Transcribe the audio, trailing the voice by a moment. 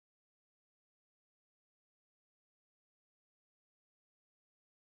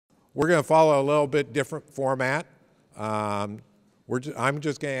we're going to follow a little bit different format. I'm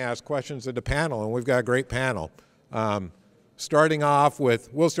just going to ask questions of the panel, and we've got a great panel. Starting off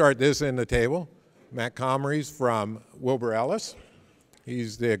with, we'll start this in the table. Matt Comries from Wilbur Ellis.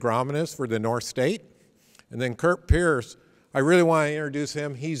 He's the agronomist for the North State. And then Curt Pierce, I really want to introduce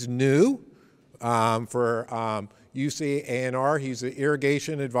him. He's new for UCCE A&R. He's the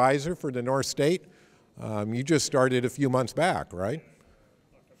Irrigation Advisor for the North State. You just started a few months back, right?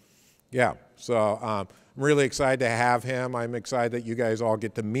 Yeah, so I'm really excited to have him. I'm excited that you guys all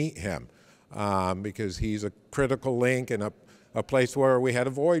get to meet him because he's a critical link in a place where we had a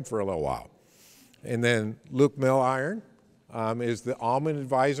void for a little while. And then Luke Milliron is the Almond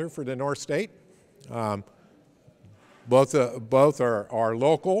Advisor for the North State. Both are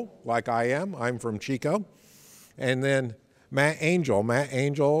local, like I am. I'm from Chico. And then Matt Angell. Matt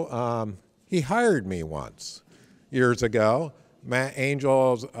Angell, he hired me once, years ago. Matt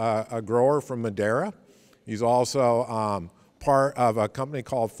Angell's a grower from Madera. He's also part of a company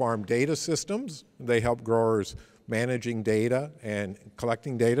called Farm Data Systems. They help growers managing data and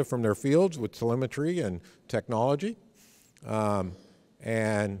collecting data from their fields with telemetry and technology.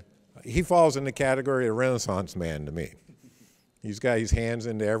 And he falls in the category of Renaissance man to me. He's got his hands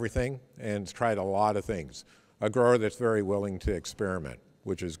into everything and has tried a lot of things. A grower that's very willing to experiment,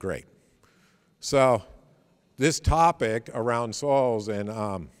 which is great. So this topic around soils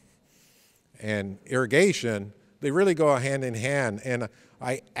and irrigation, they really go hand in hand. And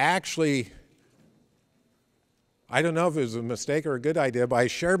I don't know if it was a mistake or a good idea, but I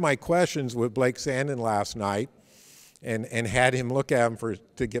shared my questions with Blake Sandin last night and had him look at them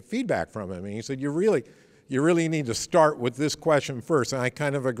to get feedback from him. And he said, you really need to start with this question first. And I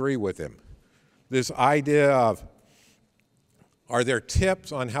kind of agree with him. This idea of, are there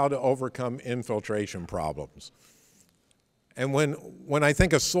tips on how to overcome infiltration problems? And when I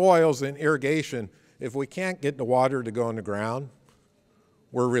think of soils and irrigation, if we can't get the water to go in the ground,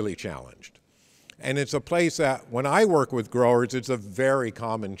 we're really challenged. And it's a place that, when I work with growers, it's a very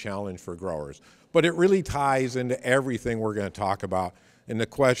common challenge for growers. But it really ties into everything we're going to talk about and the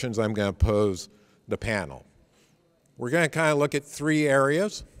questions I'm going to pose the panel. We're going to kind of look at three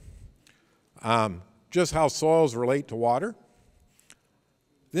areas. Just how soils relate to water.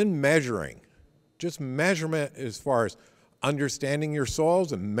 Then measuring. Just measurement as far as understanding your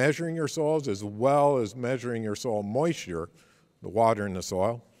soils and measuring your soils, as well as measuring your soil moisture, the water in the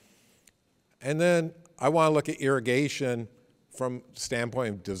soil. And then I want to look at irrigation from the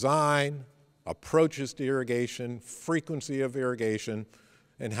standpoint of design, approaches to irrigation, frequency of irrigation,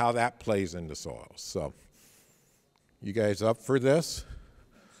 and how that plays into soils. So, you guys up for this?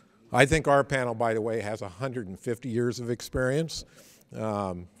 I think our panel, by the way, has 150 years of experience.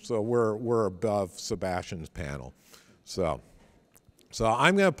 So we're above Sebastian's panel. So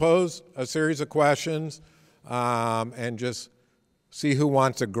I'm going to pose a series of questions and just see who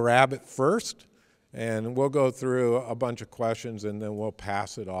wants to grab it first. And we'll go through a bunch of questions and then we'll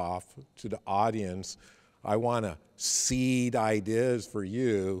pass it off to the audience. I want to seed ideas for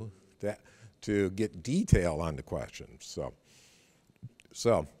you to get detail on the questions.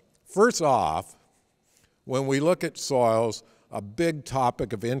 So first off, when we look at soils, a big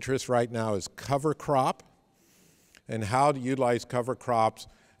topic of interest right now is cover crop and how to utilize cover crops,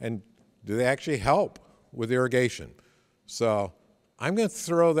 and do they actually help with irrigation? So I'm going to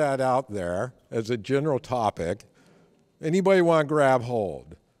throw that out there as a general topic. Anybody want to grab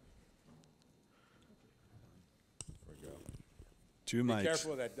hold? There we go. Two mics. Be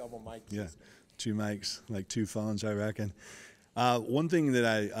careful of that double mic. Yeah, two mics, like two phones, I reckon. One thing that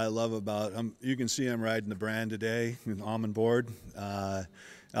I love about, you can see I'm riding the brand today, an almond board.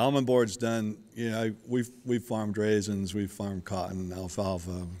 Almond board's done, we've farmed raisins, we've farmed cotton,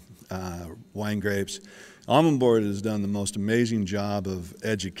 alfalfa, wine grapes. Almond board has done the most amazing job of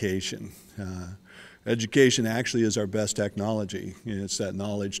education. Education actually is our best technology. It's that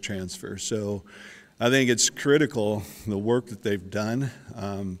knowledge transfer. So I think it's critical, the work that they've done.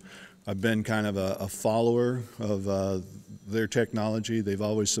 I've been kind of a follower of their technology. They've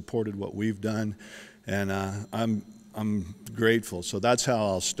always supported what we've done, and I'm grateful. So that's how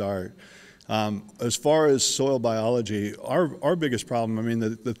I'll start. As far as soil biology, our biggest problem,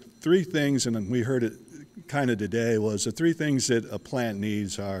 the three things, and we heard it kind of today, was the three things that a plant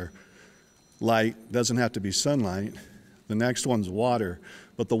needs are light, doesn't have to be sunlight. The next one's water,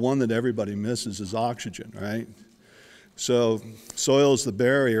 but the one that everybody misses is oxygen, right? So soil is the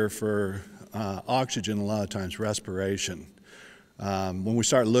barrier for oxygen, a lot of times respiration. When we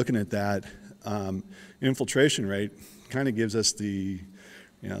start looking at that, infiltration rate kind of gives us the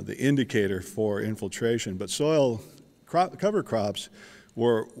indicator for infiltration. But cover crops,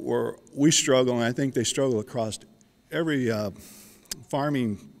 we struggle, and I think they struggle across every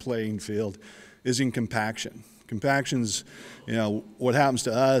farming playing field, is in compaction. Compaction's, you know, what happens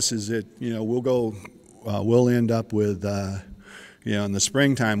to us is that, you know, we'll end up with, you know, in the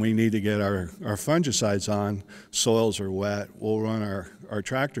springtime we need to get our fungicides on, soils are wet, we'll run our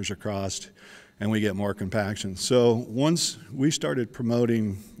tractors across, and we get more compaction. So once we started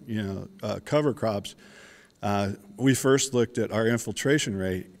promoting, you know, cover crops, we first looked at our infiltration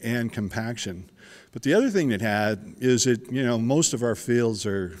rate and compaction. But the other thing that had is that, you know, most of our fields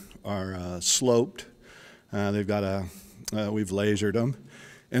are sloped. They've got we've lasered them.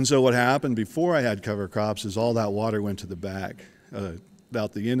 And so what happened before I had cover crops is all that water went to the back,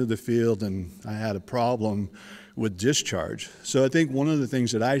 about the end of the field, and I had a problem with discharge. So I think one of the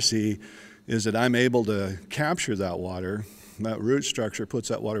things that I see is that I'm able to capture that water. That root structure puts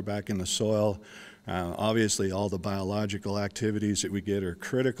that water back in the soil. Obviously, all the biological activities that we get are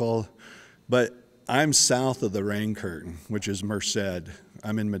critical. But I'm south of the rain curtain, which is Merced.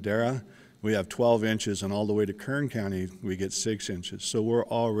 I'm in Madera. We have 12 inches, and all the way to Kern County, we get 6 inches. So we're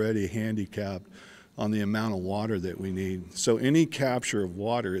already handicapped on the amount of water that we need. So any capture of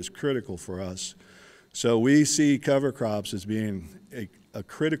water is critical for us. So we see cover crops as being a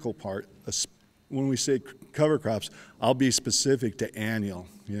critical part. When we say cover crops, I'll be specific to annual.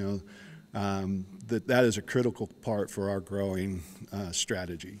 You know, that is a critical part for our growing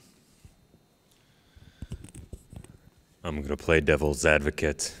strategy. I'm going to play devil's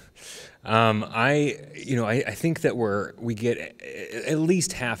advocate. I think that we get at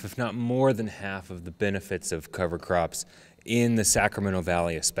least half, if not more than half, of the benefits of cover crops in the Sacramento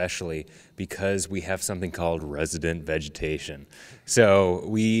Valley, especially because we have something called resident vegetation. So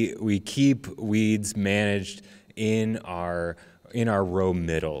we keep weeds managed in our row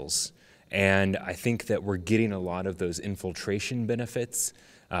middles, and I think that we're getting a lot of those infiltration benefits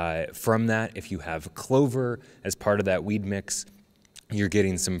from that. If you have clover as part of that weed mix, you're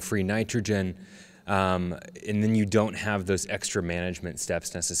getting some free nitrogen, and then you don't have those extra management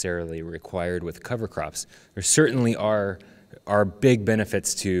steps necessarily required with cover crops. There certainly are big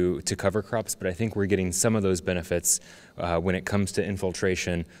benefits to cover crops, but I think we're getting some of those benefits when it comes to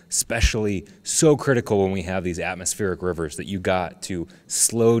infiltration, especially so critical when we have these atmospheric rivers that you got to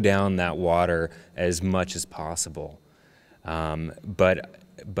slow down that water as much as possible. But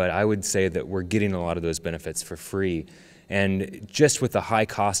I would say that we're getting a lot of those benefits for free. And just with the high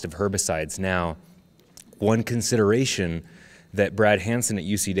cost of herbicides now, one consideration that Brad Hansen at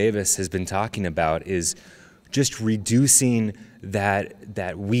UC Davis has been talking about is just reducing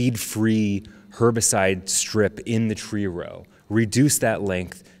that weed-free herbicide strip in the tree row. Reduce that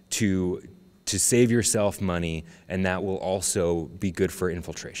length to save yourself money, and that will also be good for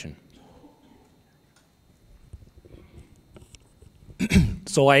infiltration.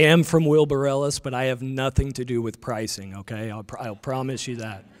 So I am from Wilbur Ellis, but I have nothing to do with pricing, okay? I'll promise you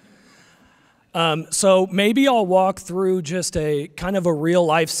that. So maybe I'll walk through just a kind of a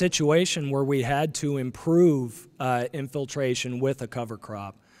real-life situation where we had to improve infiltration with a cover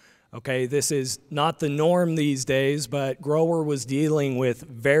crop. Okay, this is not the norm these days, but grower was dealing with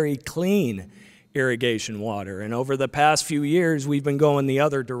very clean irrigation water. And over the past few years, we've been going the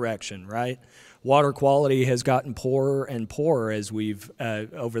other direction, right? Water quality has gotten poorer and poorer as we've,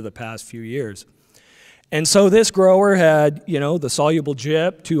 over the past few years. And so this grower had, you know, the soluble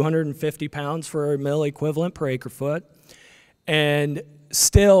gyp, 250 pounds for a mill equivalent per acre foot, and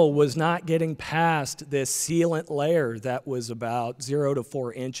still was not getting past this sealant layer that was about 0 to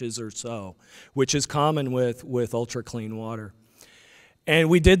 4 inches or so, which is common with ultra clean water.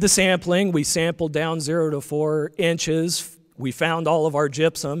 And we did the sampling. We sampled down 0 to 4 inches. We found all of our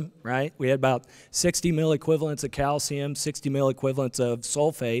gypsum, right? We had about 60 mill equivalents of calcium, 60 mill equivalents of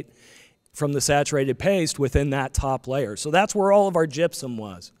sulfate from the saturated paste within that top layer. So that's where all of our gypsum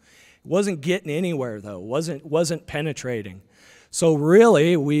was. It wasn't getting anywhere though, wasn't penetrating. So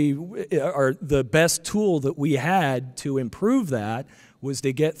really, the best tool that we had to improve that was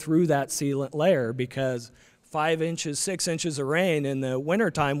to get through that sealant layer, because 5 inches, 6 inches of rain in the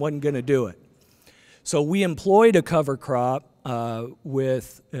wintertime wasn't gonna do it. So we employed a cover crop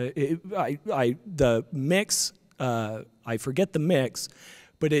with the mix, I forget the mix,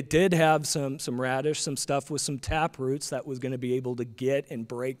 but it did have some radish, some stuff with some tap roots that was going to be able to get and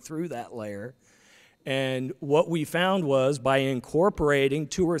break through that layer. And what we found was, by incorporating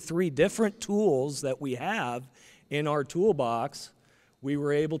 2 or 3 different tools that we have in our toolbox, we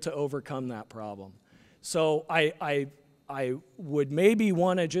were able to overcome that problem. So I would maybe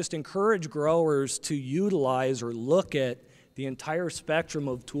want to just encourage growers to utilize or look at the entire spectrum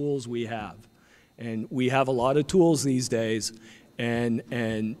of tools we have. And we have a lot of tools these days,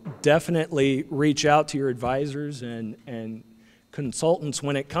 and definitely reach out to your advisors and consultants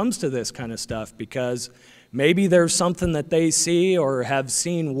when it comes to this kind of stuff, because maybe there's something that they see or have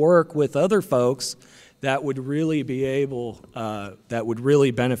seen work with other folks that would really be able, that would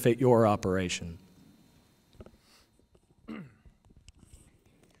really benefit your operation.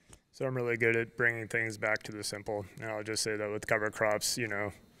 So I'm really good at bringing things back to the simple. And I'll just say that with cover crops, you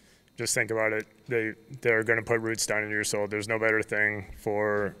know, just think about it. They're going to put roots down in your soil. There's no better thing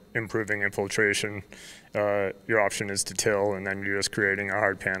for improving infiltration. Your option is to till, and then you're just creating a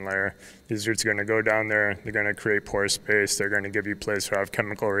hard pan layer. These roots are going to go down there. They're going to create pore space. They're going to give you place to have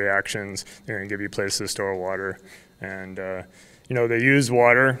chemical reactions. They're going to give you place to store water. And you know, they use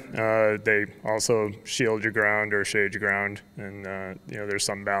water. They also shield your ground or shade your ground, and you know, there's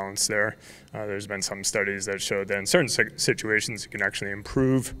some balance there. There's been some studies that show that in certain situations you can actually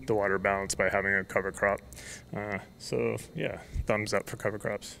improve the water balance by having a cover crop. So yeah, thumbs up for cover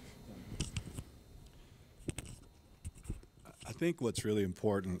crops. I think what's really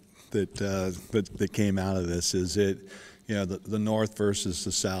important that came out of this is that, you know, the north versus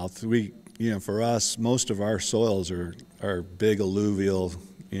the south. You know, for us, most of our soils are big alluvial,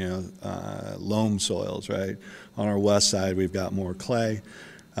 you know, loam soils, right? On our west side, we've got more clay,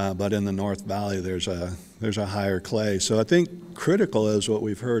 but in the North Valley, there's a higher clay. So I think critical is what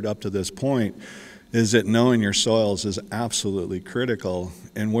we've heard up to this point is that knowing your soils is absolutely critical,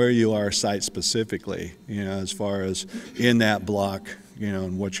 and where you are site specifically, you know, as far as in that block, you know,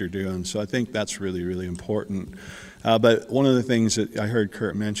 and what you're doing. So I think that's really, really important. But one of the things that I heard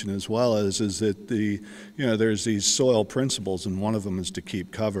Curt mention as well is that you know, there's these soil principles, and one of them is to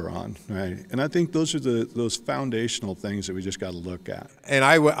keep cover on, right? And I think those are those foundational things that we just got to look at. And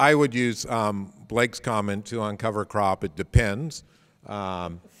I would use Blake's comment too on cover crop. It depends.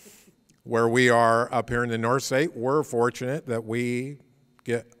 Where we are up here in the North State, we're fortunate that we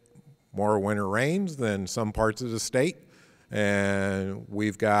get more winter rains than some parts of the state, and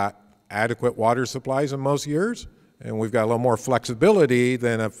we've got adequate water supplies in most years. And we've got a little more flexibility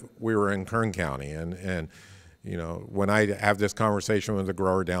than if we were in Kern County. And you know, when I have this conversation with a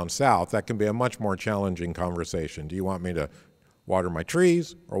grower down south, that can be a much more challenging conversation. Do you want me to water my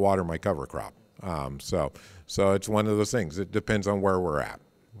trees or water my cover crop? So it's one of those things. It depends on where we're at.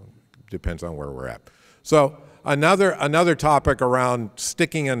 Depends on where we're at. So another topic around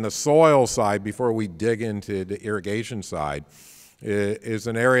sticking in the soil side before we dig into the irrigation side is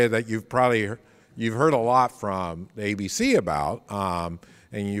an area that you've heard a lot from the ABC about,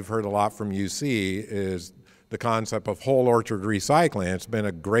 and you've heard a lot from UC, is the concept of whole orchard recycling. It's been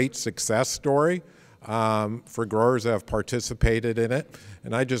a great success story for growers that have participated in it.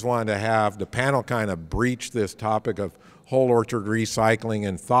 And I just wanted to have the panel kind of breach this topic of whole orchard recycling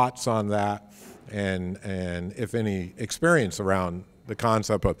and thoughts on that, and if any experience around the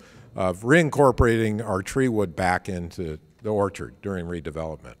concept of reincorporating our tree wood back into the orchard during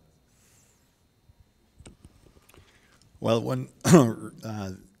redevelopment. Well, when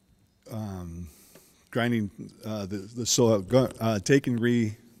grinding the soil, taking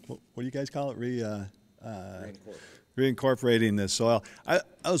what do you guys call it? Reincorporating the soil. I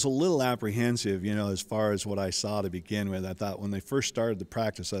was a little apprehensive, you know, as far as what I saw to begin with. I thought when they first started the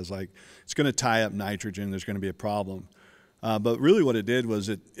practice, I was like, it's going to tie up nitrogen. There's going to be a problem. But really what it did was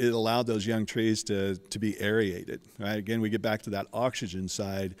it allowed those young trees to be aerated, right? Again, we get back to that oxygen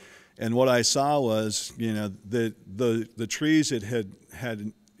side. And what I saw was, you know, the trees that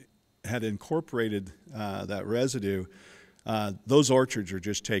had incorporated that residue, those orchards are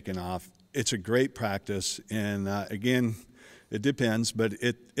just taken off. It's a great practice, and again, it depends, but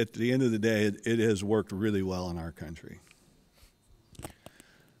at the end of the day, it has worked really well in our country.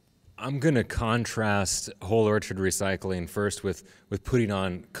 I'm going to contrast whole orchard recycling first with putting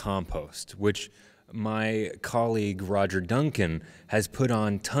on compost, which my colleague Roger Duncan has put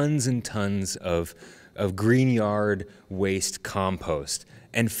on tons and tons of green yard waste compost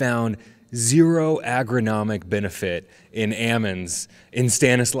and found zero agronomic benefit in almonds in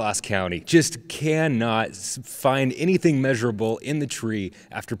Stanislaus County. Just cannot find anything measurable in the tree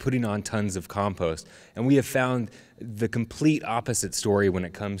after putting on tons of compost. And we have found the complete opposite story when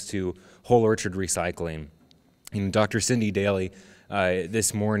it comes to whole orchard recycling. And Dr. Cindy Daly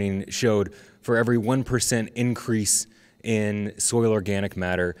this morning showed for every 1% increase in soil organic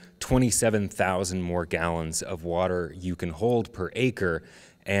matter, 27,000 more gallons of water you can hold per acre.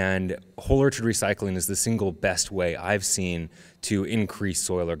 And whole orchard recycling is the single best way I've seen to increase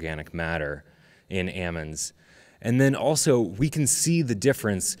soil organic matter in almonds. And then also we can see the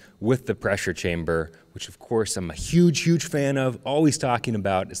difference with the pressure chamber, which of course I'm a huge, huge fan of, always talking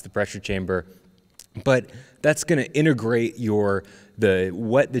about is the pressure chamber. But that's going to integrate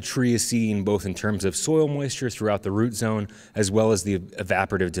what the tree is seeing, both in terms of soil moisture throughout the root zone, as well as the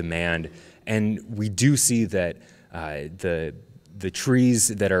evaporative demand. And we do see that the trees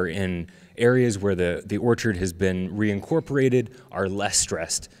that are in areas where the orchard has been reincorporated are less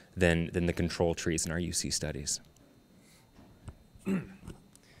stressed than the control trees in our UC studies.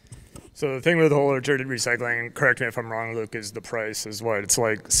 So the thing with whole orchard recycling, correct me if I'm wrong, Luke, is the price is what? It's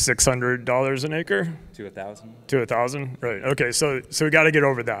like $600 an acre? To 1,000? To 1,000, right? Okay, so we got to get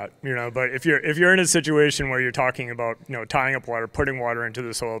over that, you know. But if you're in a situation where you're talking about, you know, tying up water, putting water into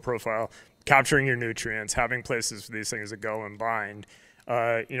the soil profile, capturing your nutrients, having places for these things to go and bind,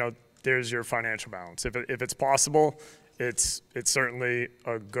 you know, there's your financial balance. If it's possible, it's certainly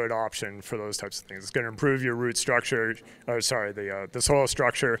a good option for those types of things. It's going to improve your root structure, the soil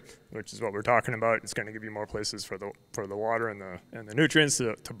structure, which is what we're talking about. It's going to give you more places for the water and the nutrients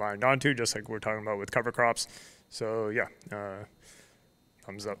to bind onto, just like we're talking about with cover crops. So yeah,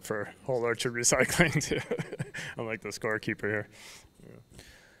 thumbs up for whole orchard recycling too. I'm like the scorekeeper here. Yeah.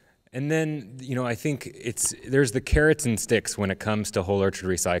 And then, you know, I think there's the carrots and sticks when it comes to whole orchard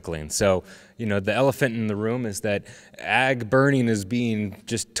recycling. So, you know, the elephant in the room is that ag burning is being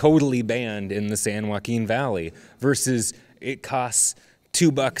just totally banned in the San Joaquin Valley versus it costs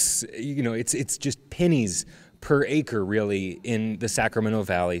 $2, you know, it's just pennies per acre really in the Sacramento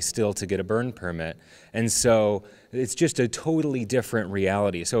Valley still to get a burn permit. And so it's just a totally different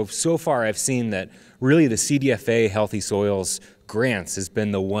reality. So far I've seen that really the CDFA Healthy Soils grants has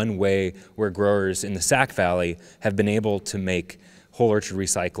been the one way where growers in the Sac Valley have been able to make whole orchard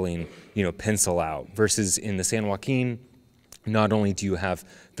recycling, you know, pencil out, versus in the San Joaquin, not only do you have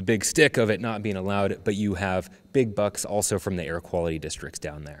the big stick of it not being allowed, but you have big bucks also from the air quality districts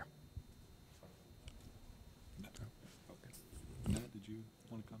down there. Matt, did you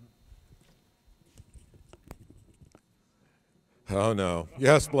want to comment? Oh no.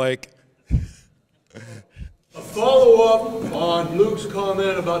 Yes, Blake. A follow-up on Luke's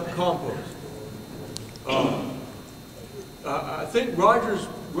comment about the compost. I think Roger's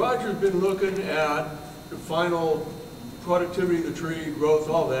been looking at the final productivity of the tree, growth,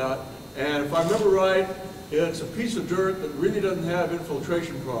 all that, and if I remember right, it's a piece of dirt that really doesn't have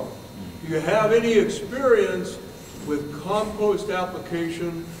infiltration problems. Do you have any experience with compost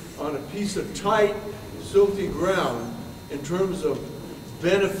application on a piece of tight, silty ground in terms of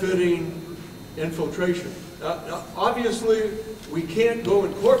benefiting infiltration? Now, obviously, we can't go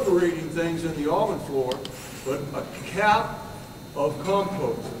incorporating things in the almond floor, but a cap of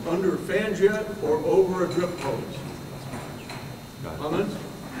compost under a fan jet or over a drip hose. Comments?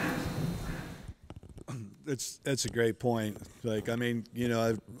 That's a great point. Like, I mean, you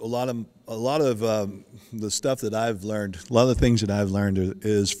know, a lot of the stuff that I've learned, a lot of the things that I've learned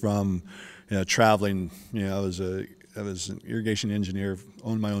is from, you know, traveling. You know, I was an irrigation engineer,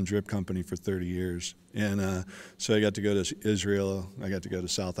 owned my own drip company for 30 years. And so I got to go to Israel, I got to go to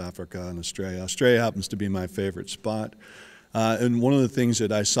South Africa and Australia. Australia happens to be my favorite spot. And one of the things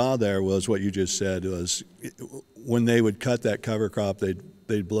that I saw there was what you just said, was when they would cut that cover crop,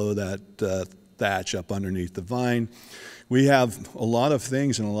 they'd blow that thatch up underneath the vine. We have a lot of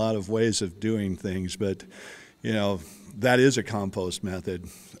things and a lot of ways of doing things, but you know, that is a compost method.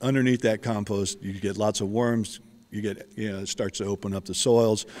 Underneath that compost, you get lots of worms. You get, you know, it starts to open up the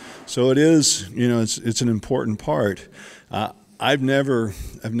soils. So it is, you know, it's an important part. I've never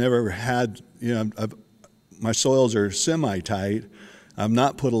had, you know, my soils are semi-tight. I've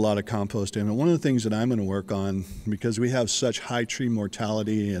not put a lot of compost in. And one of the things that I'm going to work on, because we have such high tree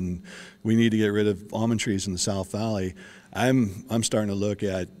mortality and we need to get rid of almond trees in the South Valley, I'm starting to look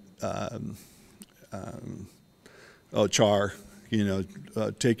at char. You know,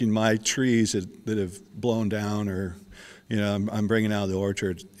 taking my trees that have blown down, or, you know, I'm bringing out of the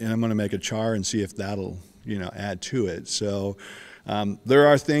orchard, and I'm going to make a char and see if that'll, you know, add to it. So there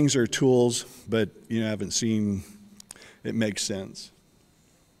are things or tools, but, you know, I haven't seen it make sense.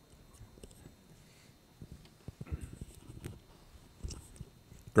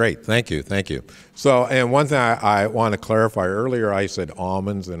 Great, thank you, thank you. So, and one thing I want to clarify, earlier I said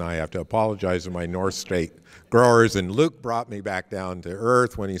almonds, and I have to apologize to my North State growers, and Luke brought me back down to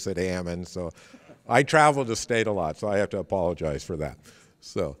earth when he said almonds, so I travel the state a lot, so I have to apologize for that.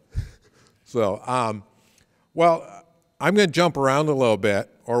 Well, I'm going to jump around a little bit,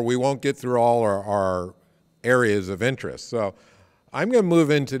 or we won't get through all our areas of interest. So I'm going to move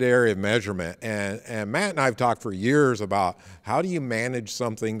into the area of measurement, and Matt and I have talked for years about how do you manage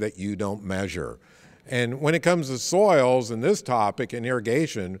something that you don't measure. And when it comes to soils and this topic and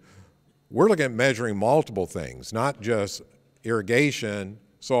irrigation, we're looking at measuring multiple things, not just irrigation,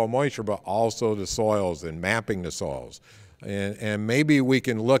 soil moisture, but also the soils and mapping the soils. And maybe we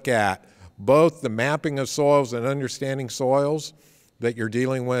can look at both the mapping of soils and understanding soils that you're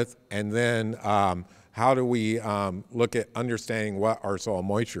dealing with, and then how do we look at understanding what our soil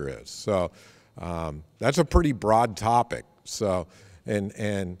moisture is. So that's a pretty broad topic. So,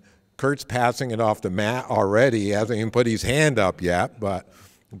 and Curt's passing it off to Matt already. He hasn't even put his hand up yet, but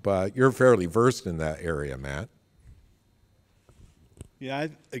you're fairly versed in that area, Matt. Yeah,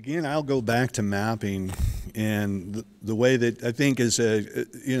 again, I'll go back to mapping, and the way that I think is a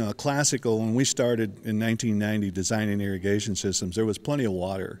classical. When we started in 1990 designing irrigation systems, there was plenty of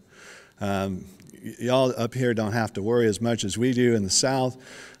water. Y'all up here don't have to worry as much as we do in the South.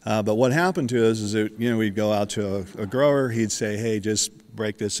 But what happened to us is that, we'd go out to a grower, he'd say, hey, just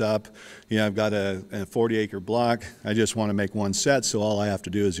break this up. I've got a 40-acre block. I just want to make one set, so all I have to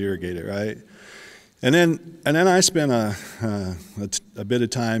do is irrigate it, right? And then I spent a bit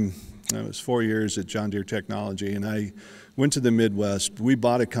of time, it was 4 years at John Deere Technology, and I went to the Midwest. We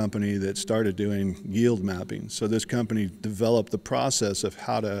bought a company that started doing yield mapping. So this company developed the process of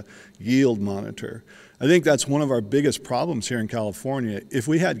how to yield monitor. I think that's one of our biggest problems here in California. If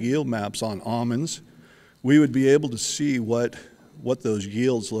we had yield maps on almonds, we would be able to see what those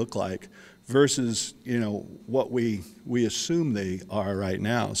yields look like versus what we assume they are right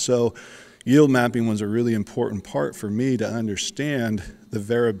now. So yield mapping was a really important part for me to understand the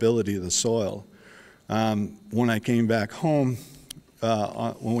variability of the soil. When I came back home,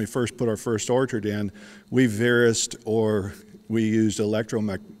 when we first put our first orchard in, we verised, or we used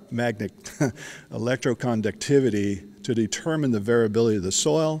electroconductivity to determine the variability of the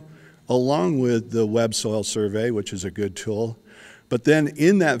soil, along with the web soil survey, which is a good tool. But then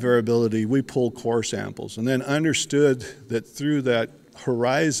in that variability, we pulled core samples and then understood that through that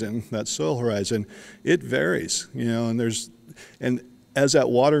horizon, that soil horizon, it varies, and as that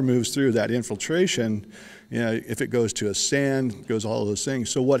water moves through that infiltration, if it goes to a sand, goes all those things.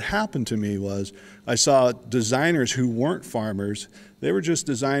 So what happened to me was I saw designers who weren't farmers, they were just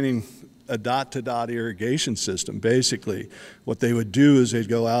designing a dot-to-dot irrigation system, basically. What they would do is they'd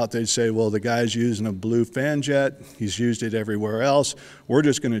go out, they'd say, well, the guy's using a blue fan jet, he's used it everywhere else, we're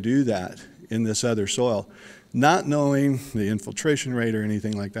just going to do that in this other soil, not knowing the infiltration rate or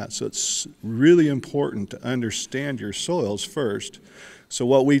anything like that. So it's really important to understand your soils first. So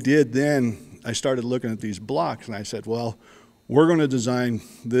what we did then, I started looking at these blocks and I said, well, we're going to design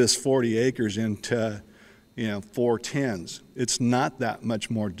this 40 acres into 4 tens. It's not that much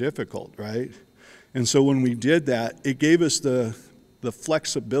more difficult, right? And so when we did that, it gave us the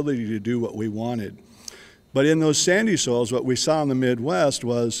flexibility to do what we wanted. But in those sandy soils, what we saw in the Midwest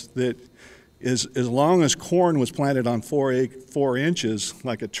was that as long as corn was planted on 4 inches,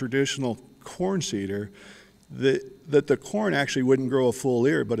 like a traditional corn seeder, that the corn actually wouldn't grow a full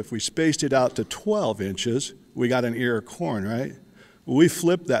ear. But if we spaced it out to 12 inches, we got an ear of corn, right? Well, we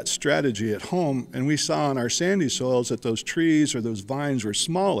flipped that strategy at home, and we saw in our sandy soils that those trees or those vines were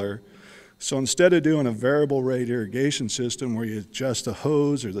smaller. So instead of doing a variable rate irrigation system where you adjust the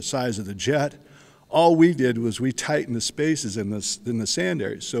hose or the size of the jet, all we did was we tightened the spaces in the sand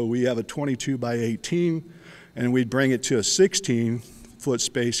areas. So we have a 22 by 18, and we'd bring it to a 16-foot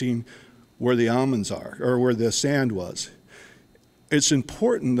spacing where the almonds are, or where the sand was. It's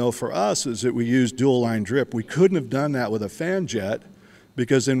important, though, for us is that we use dual line drip. We couldn't have done that with a fan jet,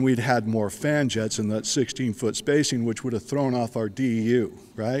 because then we'd had more fan jets in that 16-foot spacing, which would have thrown off our DU,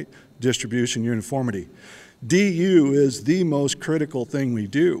 right? Distribution uniformity. DU is the most critical thing we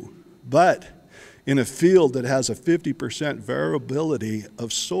do, but in a field that has a 50% variability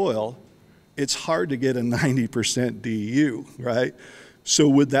of soil, it's hard to get a 90% DU, right? So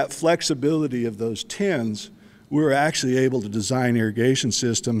with that flexibility of those tens, we were actually able to design irrigation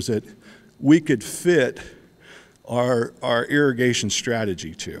systems that we could fit our irrigation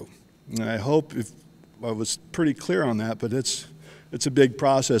strategy to. And I hope if I was pretty clear on that, but it's a big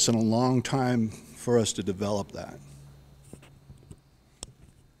process and a long time for us to develop that.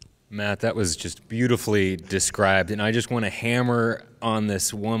 Matt, that was just beautifully described, and I just want to hammer on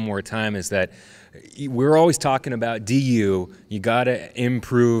this one more time, is that we're always talking about DU. You got to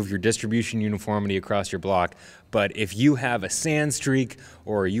improve your distribution uniformity across your block, but if you have a sand streak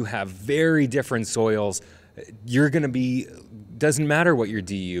or you have very different soils, you're going to be, doesn't matter what your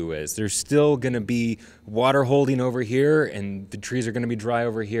DU is, there's still going to be water holding over here and the trees are going to be dry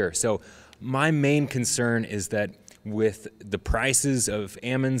over here. So my main concern is that with the prices of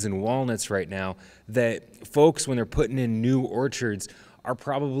almonds and walnuts right now, that folks, when they're putting in new orchards, are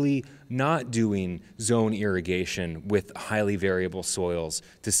probably not doing zone irrigation with highly variable soils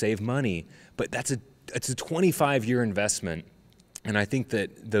to save money. But it's a 25-year investment. And I think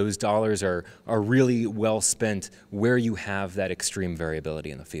that those dollars are really well spent where you have that extreme variability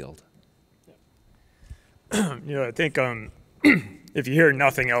in the field. I think if you hear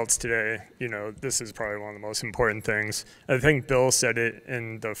nothing else today, this is probably one of the most important things. I think Bill said it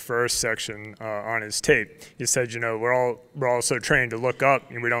in the first section on his tape. He said, we're all so trained to look up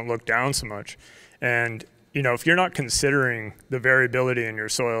and we don't look down so much. And, if you're not considering the variability in your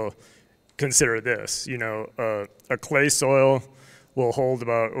soil, consider this. A clay soil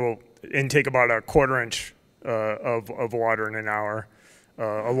will intake about a 1/4 inch of water in an hour.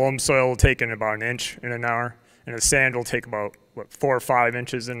 A loam soil will take in about 1 inch in an hour, and a sand will take about 4 or 5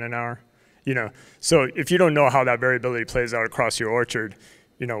 inches in an hour. So if you don't know how that variability plays out across your orchard,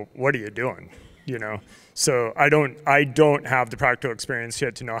 what are you doing? So I don't have the practical experience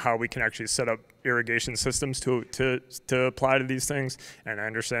yet to know how we can actually set up irrigation systems to apply to these things, and I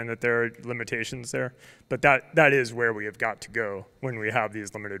understand that there are limitations there, but that is where we have got to go when we have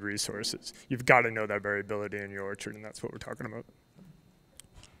these limited resources. You've got to know that variability in your orchard, and that's what we're talking about.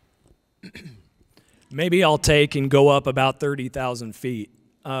 Maybe I'll take and go up about 30,000 feet.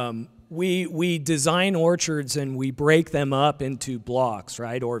 We design orchards and we break them up into blocks,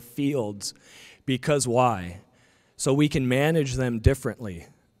 right, or fields, because why? So we can manage them differently,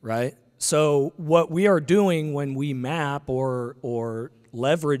 right? So what we are doing when we map or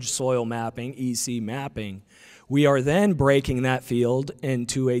leverage soil mapping, EC mapping, we are then breaking that field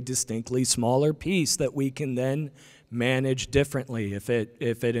into a distinctly smaller piece that we can then manage differently. If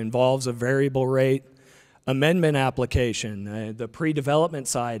it involves a variable rate amendment application, the pre-development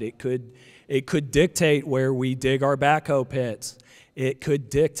side, it could dictate where we dig our backhoe pits. It could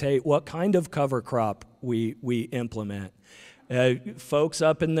dictate what kind of cover crop we implement. Folks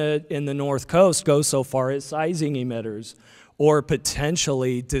up in the North Coast go so far as sizing emitters or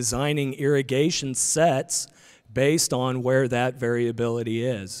potentially designing irrigation sets based on where that variability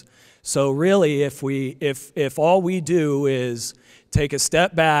is. So really, if all we do is take a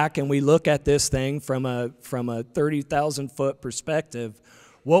step back and we look at this thing from a 30,000-foot perspective,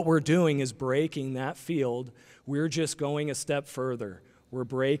 what we're doing is breaking that field. We're just going a step further. We're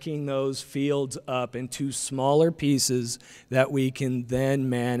breaking those fields up into smaller pieces that we can then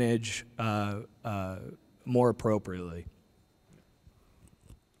manage more appropriately.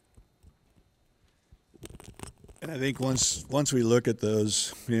 And I think once we look at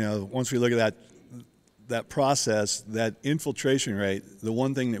those, once we look at that process, that infiltration rate, the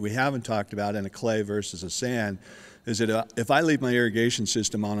one thing that we haven't talked about in a clay versus a sand is that if I leave my irrigation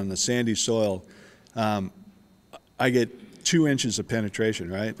system on a sandy soil, I get 2 inches of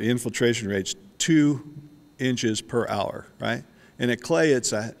penetration, right? The infiltration rate's 2 inches per hour, right? In a clay,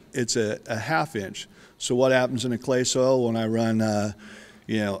 it's a 1/2 inch. So what happens in a clay soil when I run, a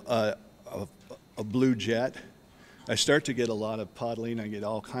blue jet? I start to get a lot of puddling, I get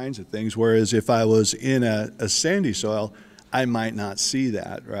all kinds of things, whereas if I was in a sandy soil, I might not see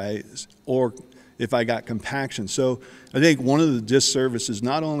that, right? Or if I got compaction. So I think one of the disservices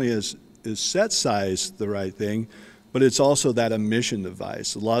not only is set size the right thing, but it's also that emission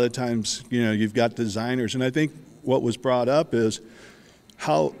device. A lot of times, you've got designers, and I think what was brought up is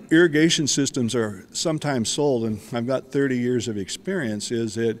how irrigation systems are sometimes sold, and I've got 30 years of experience,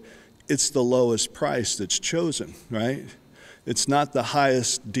 is that it's the lowest price that's chosen, right? It's not the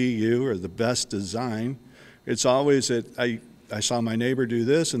highest DU or the best design. It's always that I saw my neighbor do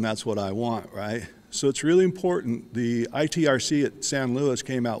this and that's what I want, right? So it's really important. The ITRC at San Luis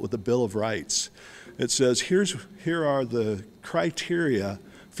came out with a Bill of Rights. It says here are the criteria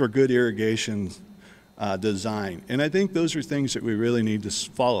for good irrigation design. And I think those are things that we really need to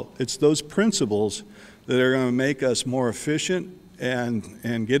follow. It's those principles that are going to make us more efficient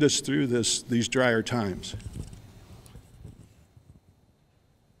and get us through these drier times.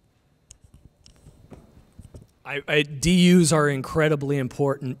 DUs are incredibly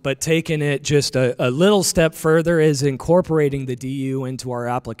important, but taking it just a little step further is incorporating the DU into our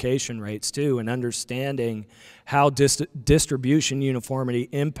application rates too, and understanding how distribution uniformity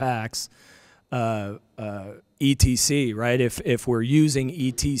impacts ETC, right? If we're using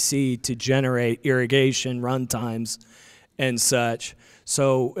ETC to generate irrigation run times and such.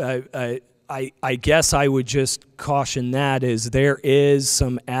 So I guess I would just caution that is there is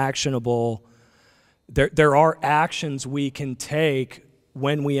some actionable, there are actions we can take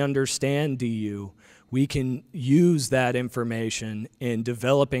when we understand DU. We can use that information in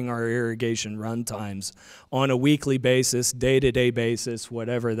developing our irrigation run times on a weekly basis, day-to-day basis,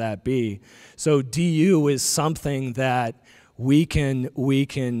 whatever that be. So DU is something that we can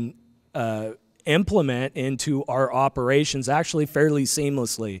implement into our operations actually fairly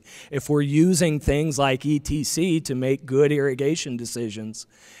seamlessly. If we're using things like ETC to make good irrigation decisions,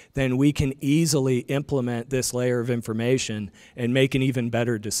 then we can easily implement this layer of information and make an even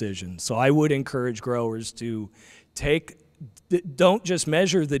better decision. So I would encourage growers to don't just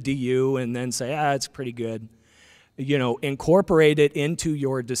measure the DU and then say, it's pretty good. You know, incorporate it into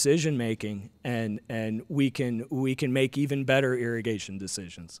your decision making, and we can make even better irrigation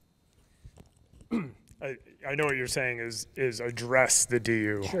decisions. I know what you're saying is address the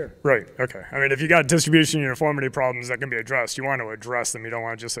DU. Sure. Right, okay. I mean, if you got distribution uniformity problems that can be addressed, you want to address them. You don't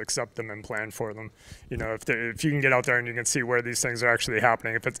want to just accept them and plan for them. You know, if you can get out there and you can see where these things are actually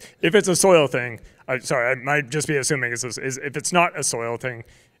happening. If it's a soil thing, sorry, I might just be assuming if it's not a soil thing,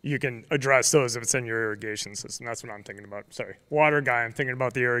 you can address those if it's in your irrigation system. That's what I'm thinking about. Sorry, water guy, I'm thinking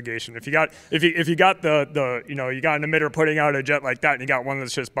about the irrigation. If you got the you know, you got an emitter putting out a jet like that and you got one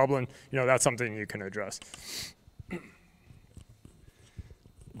that's just bubbling, you know, that's something you can address.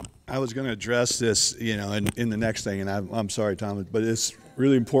 I was going to address this, you know, in the next thing, and I'm sorry, Tom, but it's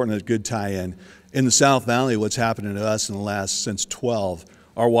really important, a good tie-in. In the South Valley, what's happening to us since 12,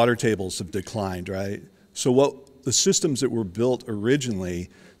 our water tables have declined, right? So what the systems that were built originally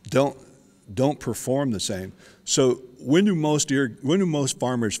don't perform the same. So when do most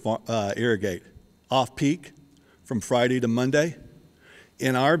farmers irrigate? Off peak, from Friday to Monday?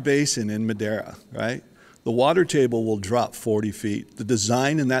 In our basin in Madera, right? The water table will drop 40 feet. The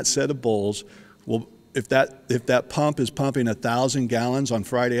design in that set of bowls will, if that pump is pumping 1,000 gallons on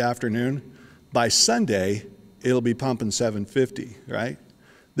Friday afternoon, by Sunday, it'll be pumping 750, right?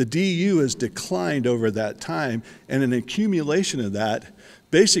 The DU has declined over that time, and an accumulation of that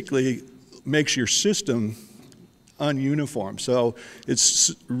basically makes your system ununiform. So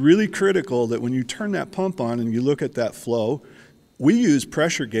it's really critical that when you turn that pump on and you look at that flow, we use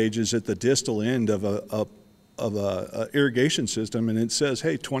pressure gauges at the distal end of a irrigation system, and it says,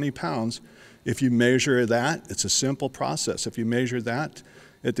 hey, 20 pounds. If you measure that, it's a simple process. If you measure that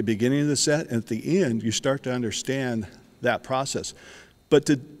at the beginning of the set, and at the end, you start to understand that process. But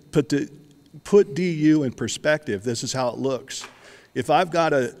to put DU in perspective, this is how it looks. If I've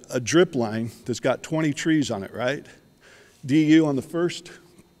got a drip line that's got 20 trees on it, right? DU on the first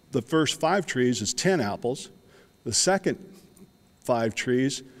 5 trees is 10 apples. The second 5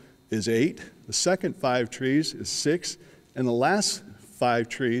 trees is 8. The second 5 trees is 6. And the last 5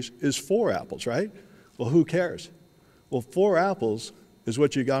 trees is 4 apples, right? Well, who cares? Well, 4 apples is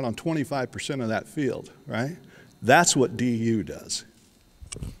what you got on 25% of that field, right? That's what DU does.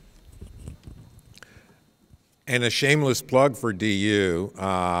 And a shameless plug for DU.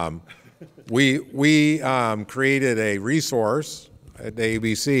 We created a resource at the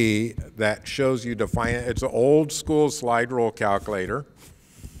ABC that shows you define it. It's an old school slide rule calculator,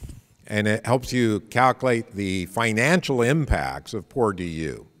 and it helps you calculate the financial impacts of poor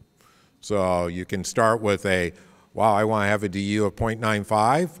DU. So you can start with wow, I want to have a DU of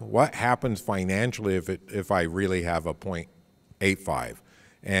 0.95. What happens financially if I really have a 0.85?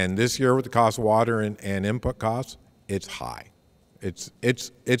 And this year with the cost of water and input costs, it's high.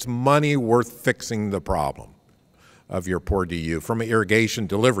 It's money worth fixing the problem of your poor DU from an irrigation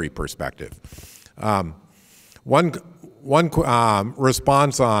delivery perspective. One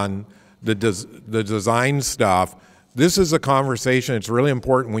response on the design stuff, this is a conversation, it's really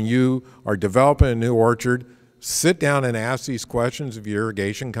important when you are developing a new orchard, sit down and ask these questions of your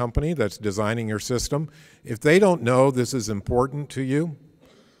irrigation company that's designing your system. If they don't know this is important to you,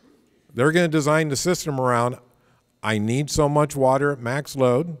 they're going to design the system around, I need so much water at max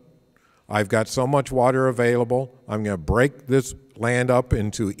load, I've got so much water available, I'm going to break this land up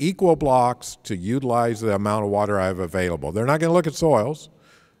into equal blocks to utilize the amount of water I have available. They're not going to look at soils.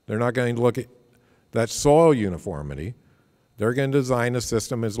 They're not going to look at that soil uniformity. They're going to design a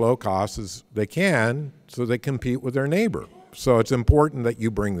system as low cost as they can so they compete with their neighbor. So it's important that you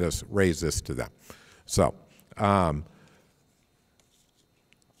raise this to them. So,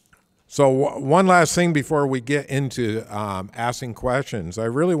 one last thing before we get into asking questions, I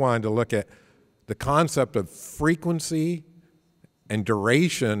really wanted to look at the concept of frequency and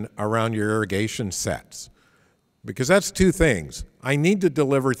duration around your irrigation sets. Because that's 2 things. I need to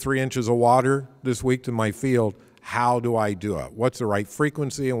deliver 3 inches of water this week to my field. How do I do it? What's the right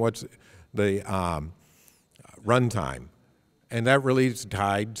frequency and what's the run time? And that really is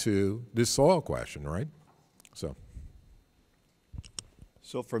tied to this soil question, right?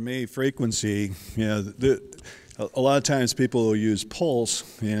 So for me, frequency, you know, A lot of times people will use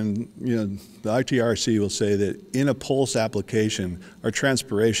pulse, and the ITRC will say that in a pulse application, our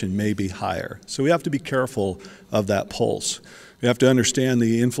transpiration may be higher. So we have to be careful of that pulse. We have to understand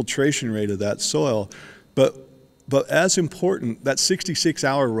the infiltration rate of that soil. But as important, that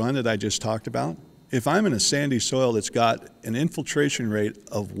 66-hour run that I just talked about, if I'm in a sandy soil that's got an infiltration rate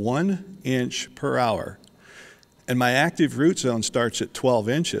of 1 inch per hour, and my active root zone starts at 12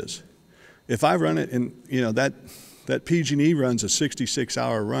 inches, if I run it in, that PG&E runs a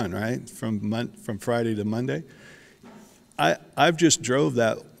 66-hour run, right, from Friday to Monday. I've just drove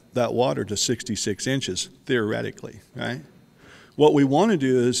that water to 66 inches, theoretically, right? What we want to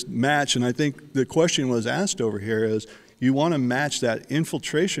do is match, and I think the question was asked over here is, you want to match that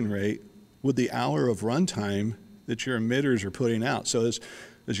infiltration rate with the hour of runtime that your emitters are putting out. So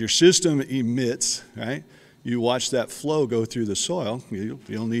as your system emits, right, you watch that flow go through the soil.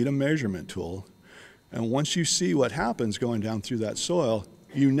 You'll need a measurement tool. And once you see what happens going down through that soil,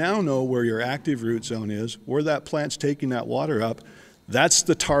 you now know where your active root zone is, where that plant's taking that water up. That's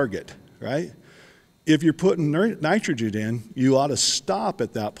the target, right? If you're putting nitrogen in, you ought to stop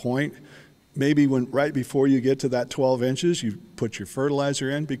at that point. Maybe right before you get to that 12 inches, you put your fertilizer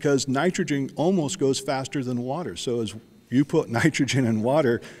in, because nitrogen almost goes faster than water. So as you put nitrogen in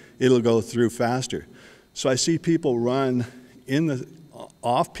water, it'll go through faster. So I see people run in the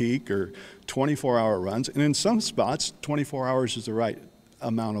off-peak or 24-hour runs, and in some spots, 24 hours is the right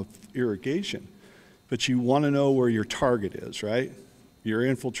amount of irrigation. But you want to know where your target is, right? Your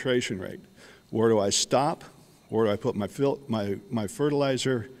infiltration rate. Where do I stop? Where do I put my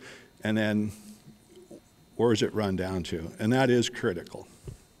fertilizer? And then where does it run down to? And that is critical.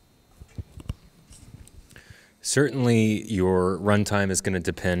 Certainly your runtime is going to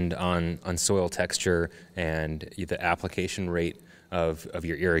depend on soil texture and the application rate of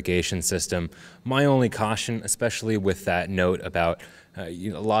your irrigation system. My only caution, especially with that note about a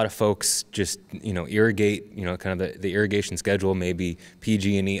lot of folks just irrigate, kind of the irrigation schedule, maybe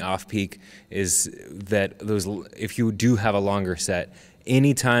PG&E off-peak, is that if you do have a longer set,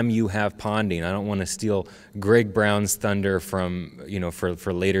 anytime you have ponding, I don't want to steal Greg Brown's thunder from,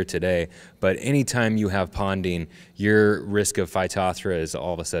 for later today, but anytime you have ponding, your risk of Phytophthora is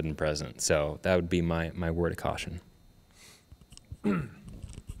all of a sudden present. So that would be my word of caution.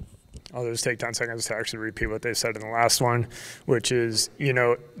 I'll just take 10 seconds to actually repeat what they said in the last one, which is,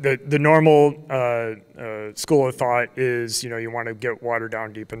 the normal school of thought is, you want to get water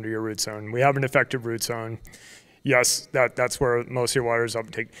down deep into your root zone. We have an effective root zone. Yes, that's where most of your water is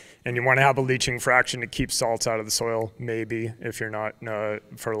uptake. And you want to have a leaching fraction to keep salts out of the soil, maybe, if you're not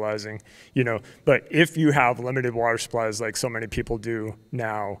fertilizing. But if you have limited water supplies like so many people do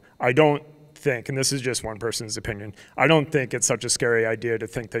now, I don't think, and this is just one person's opinion, I don't think it's such a scary idea to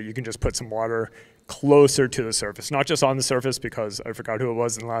think that you can just put some water closer to the surface, not just on the surface, because I forgot who it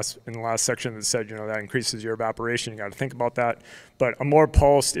was in the last section that said, that increases your evaporation. You got to think about that. But a more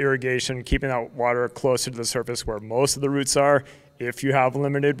pulsed irrigation, keeping that water closer to the surface where most of the roots are, if you have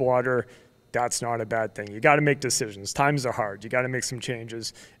limited water, that's not a bad thing. You got to make decisions. Times are hard. You got to make some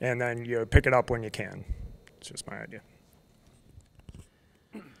changes, and then pick it up when you can. It's just my idea.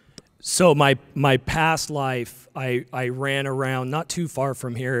 So my past life, I ran around not too far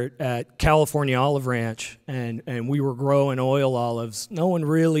from here at California Olive Ranch, and we were growing oil olives. No one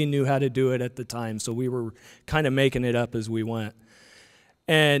really knew how to do it at the time, so we were kind of making it up as we went.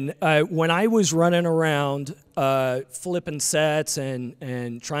 And when I was running around flipping sets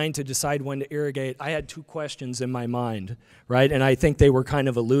and trying to decide when to irrigate, I had two questions in my mind, right? And I think they were kind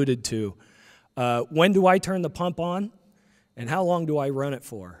of alluded to. When do I turn the pump on, and how long do I run it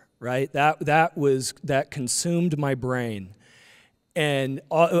for? Right, that consumed my brain, and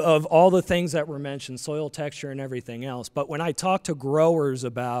of all the things that were mentioned, soil texture and everything else. But when I talk to growers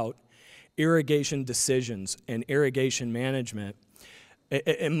about irrigation decisions and irrigation management,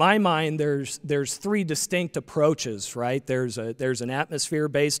 in my mind, there's three distinct approaches. Right, there's an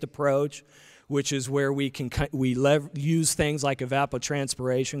atmosphere-based approach, which is where we use things like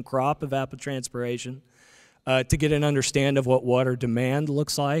evapotranspiration, crop evapotranspiration. To get an understanding of what water demand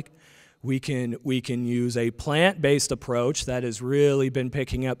looks like. We can use a plant-based approach that has really been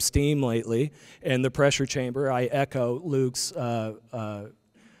picking up steam lately, and the pressure chamber. I echo Luke's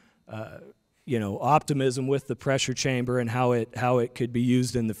optimism with the pressure chamber and how it could be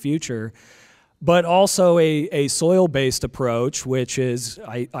used in the future. But also a soil-based approach, which is,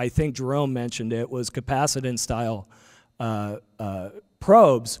 I think Jerome mentioned it, was capacitance-style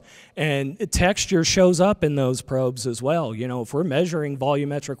probes, and texture shows up in those probes as well. If we're measuring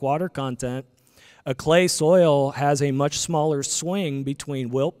volumetric water content, A clay soil has a much smaller swing between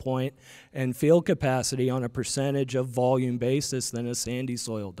wilt point and field capacity on a percentage of volume basis than a sandy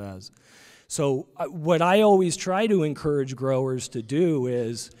soil does. So what I always try to encourage growers to do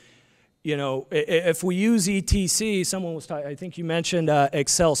is, you know, if we use ETC, someone was talking, I think you mentioned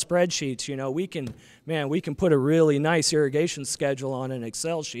Excel spreadsheets, you know, we can put a really nice irrigation schedule on an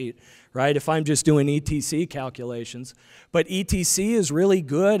Excel sheet, right, if I'm just doing ETC calculations. But ETC is really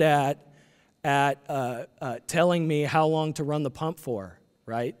good at telling me how long to run the pump for,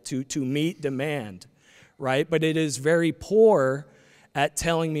 right, to meet demand, right? But it is very poor at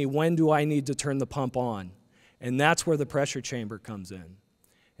telling me when do I need to turn the pump on. And that's where the pressure chamber comes in.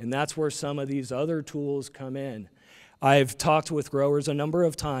 And that's where some of these other tools come in. I've talked with growers a number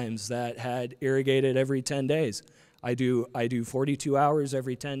of times that had irrigated every 10 days. I do 42 hours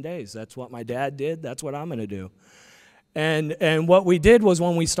every 10 days. That's what my dad did. That's what I'm going to do. And what we did was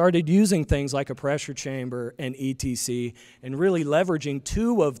when we started using things like a pressure chamber and ETC and really leveraging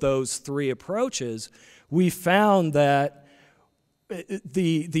 2 of those 3 approaches, we found that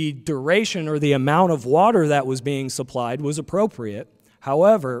the duration or the amount of water that was being supplied was appropriate.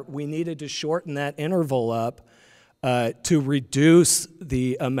 However, we needed to shorten that interval up to reduce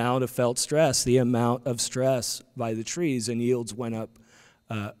the amount of felt stress, the amount of stress by the trees, and yields went up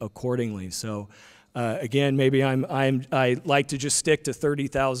accordingly. So again, maybe I like to just stick to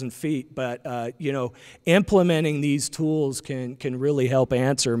 30,000 feet, but you know, implementing these tools can really help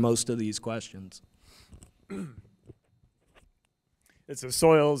answer most of these questions. It's a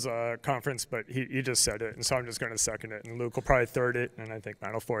soils conference, but he just said it, and so I'm just going to second it, and Luke will probably third it, and I think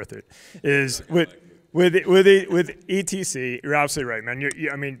Matt will fourth it. Is with ETC, you're absolutely right, man.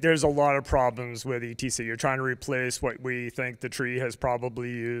 I mean, there's a lot of problems with ETC. You're trying to replace what we think the tree has probably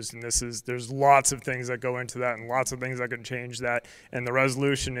used, and there's lots of things that go into that, and lots of things that can change that, and the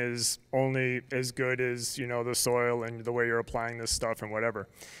resolution is only as good as, you know, the soil and the way you're applying this stuff and whatever.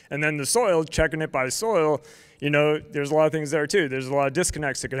 And then the soil, checking it by soil, you know, there's a lot of things there too. There's a lot of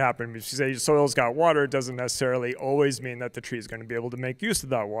disconnects that could happen. If you say soil's got water, it doesn't necessarily always mean that the tree is going to be able to make use of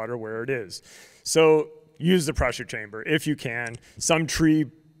that water where it is. So use the pressure chamber if you can. Some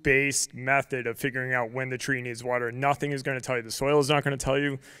tree-based method of figuring out when the tree needs water. Nothing is going to tell you. The soil is not going to tell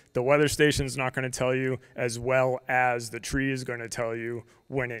you. The weather station is not going to tell you, as well as the tree is going to tell you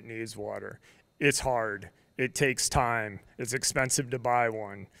when it needs water. It's hard. It takes time. It's expensive to buy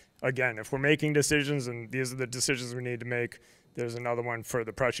one. Again, if we're making decisions, and these are the decisions we need to make, there's another one for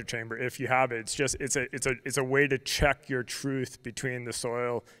the pressure chamber. If you have it, it's a way to check your truth between the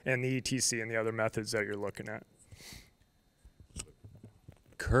soil and the ETC and the other methods that you're looking at.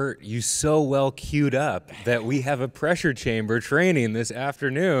 Curt, you so well queued up that we have a pressure chamber training this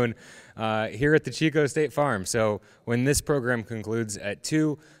afternoon here at the Chico State Farm. So when this program concludes at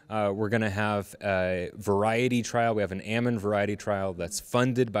 2, we're going to have a variety trial. We have an almond variety trial that's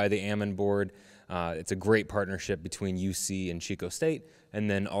funded by the Almond Board. It's a great partnership between UC and Chico State, and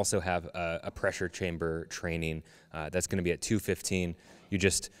then also have a pressure chamber training that's going to be at 2:15. You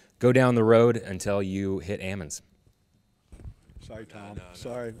just go down the road until you hit almonds. Sorry, Tom.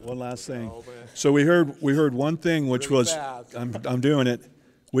 Sorry. One last thing. So we heard one thing, which really was I'm doing it.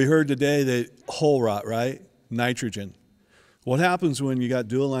 We heard today that whole rot, right? Nitrogen. What happens when you got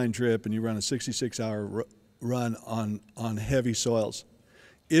dual line drip and you run a 66-hour run on heavy soils?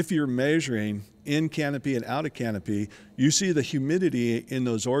 If you're measuring in canopy and out of canopy, you see the humidity in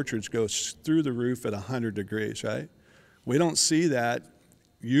those orchards goes through the roof at 100 degrees, right? We don't see that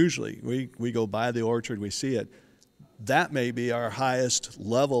usually. We go by the orchard, we see it. That may be our highest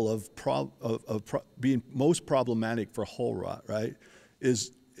level of being most problematic for whole rot, right?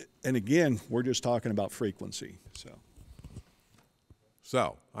 And again, we're just talking about frequency.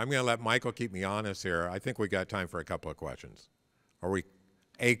 So I'm going to let Michael keep me honest here. I think we got time for a couple of questions.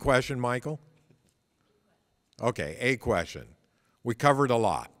 A question, Michael? Okay, a question. We covered a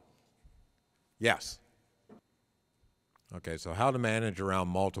lot. Yes. Okay, so how to manage around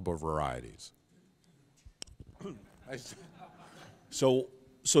multiple varieties. So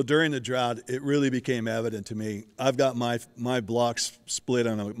during the drought, it really became evident to me. I've got my blocks split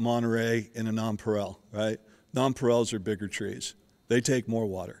on a Monterey and a nonpareil, right? Nonpareils are bigger trees. They take more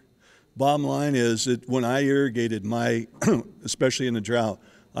water. Bottom line is that when I irrigated especially in the drought,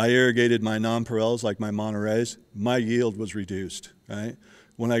 I irrigated my nonpareils like my Montereys, my yield was reduced, right?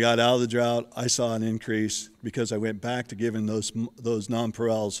 When I got out of the drought, I saw an increase because I went back to giving those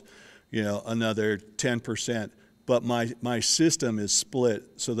nonpareils, you know, another 10%. But my system is split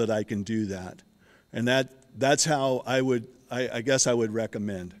so that I can do that. And that's how I guess I would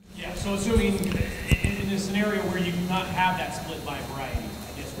recommend. Yeah, so assuming in a scenario where you do not have that split by variety,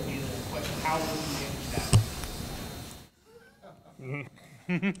 guess would be the question. How would you manage that?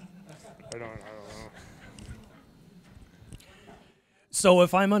 I don't know. So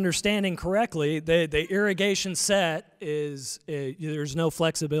if I'm understanding correctly, the irrigation set is, there's no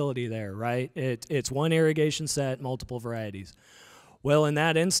flexibility there, right? It's one irrigation set, multiple varieties. Well, in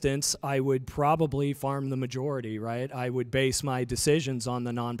that instance, I would probably farm the majority, right? I would base my decisions on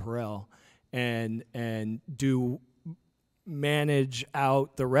the nonpareil and manage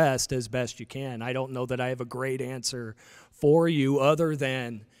out the rest as best you can. I don't know that I have a great answer for you other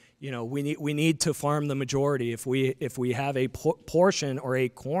than, you know, we need to farm the majority. If we have a portion or a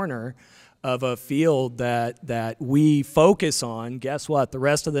corner of a field that we focus on, guess what? The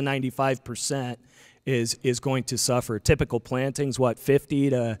rest of the 95% is going to suffer. Typical plantings, what, 50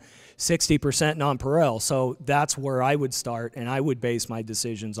 to 60% nonpareil. So that's where I would start, and I would base my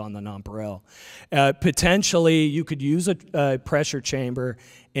decisions on the nonpareil. Potentially, you could use a pressure chamber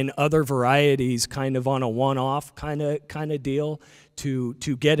in other varieties, kind of on a one-off kind of deal, to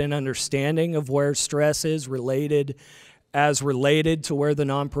get an understanding of where stress is related to where the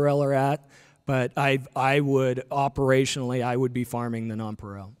nonpareil are at. But I would operationally, I would be farming the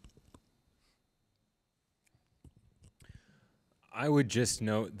nonpareil. I would just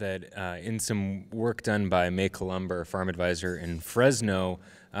note that in some work done by May Columber, farm advisor in Fresno,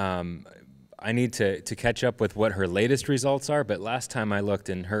 I need to catch up with what her latest results are, but last time I looked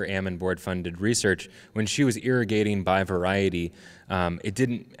in her Almond Board funded research, when she was irrigating by variety, it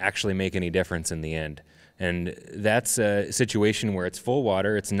didn't actually make any difference in the end. And that's a situation where it's full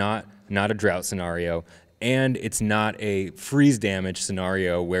water, it's not a drought scenario, and it's not a freeze damage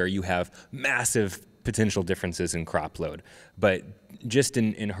scenario where you have massive potential differences in crop load. But just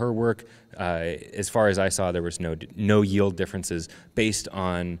in her work, as far as I saw, there was no yield differences based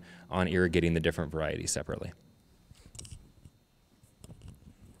on irrigating the different varieties separately.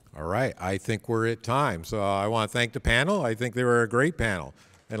 All right, I think we're at time. So I want to thank the panel. I think they were a great panel.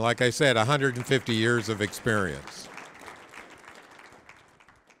 And like I said, 150 years of experience.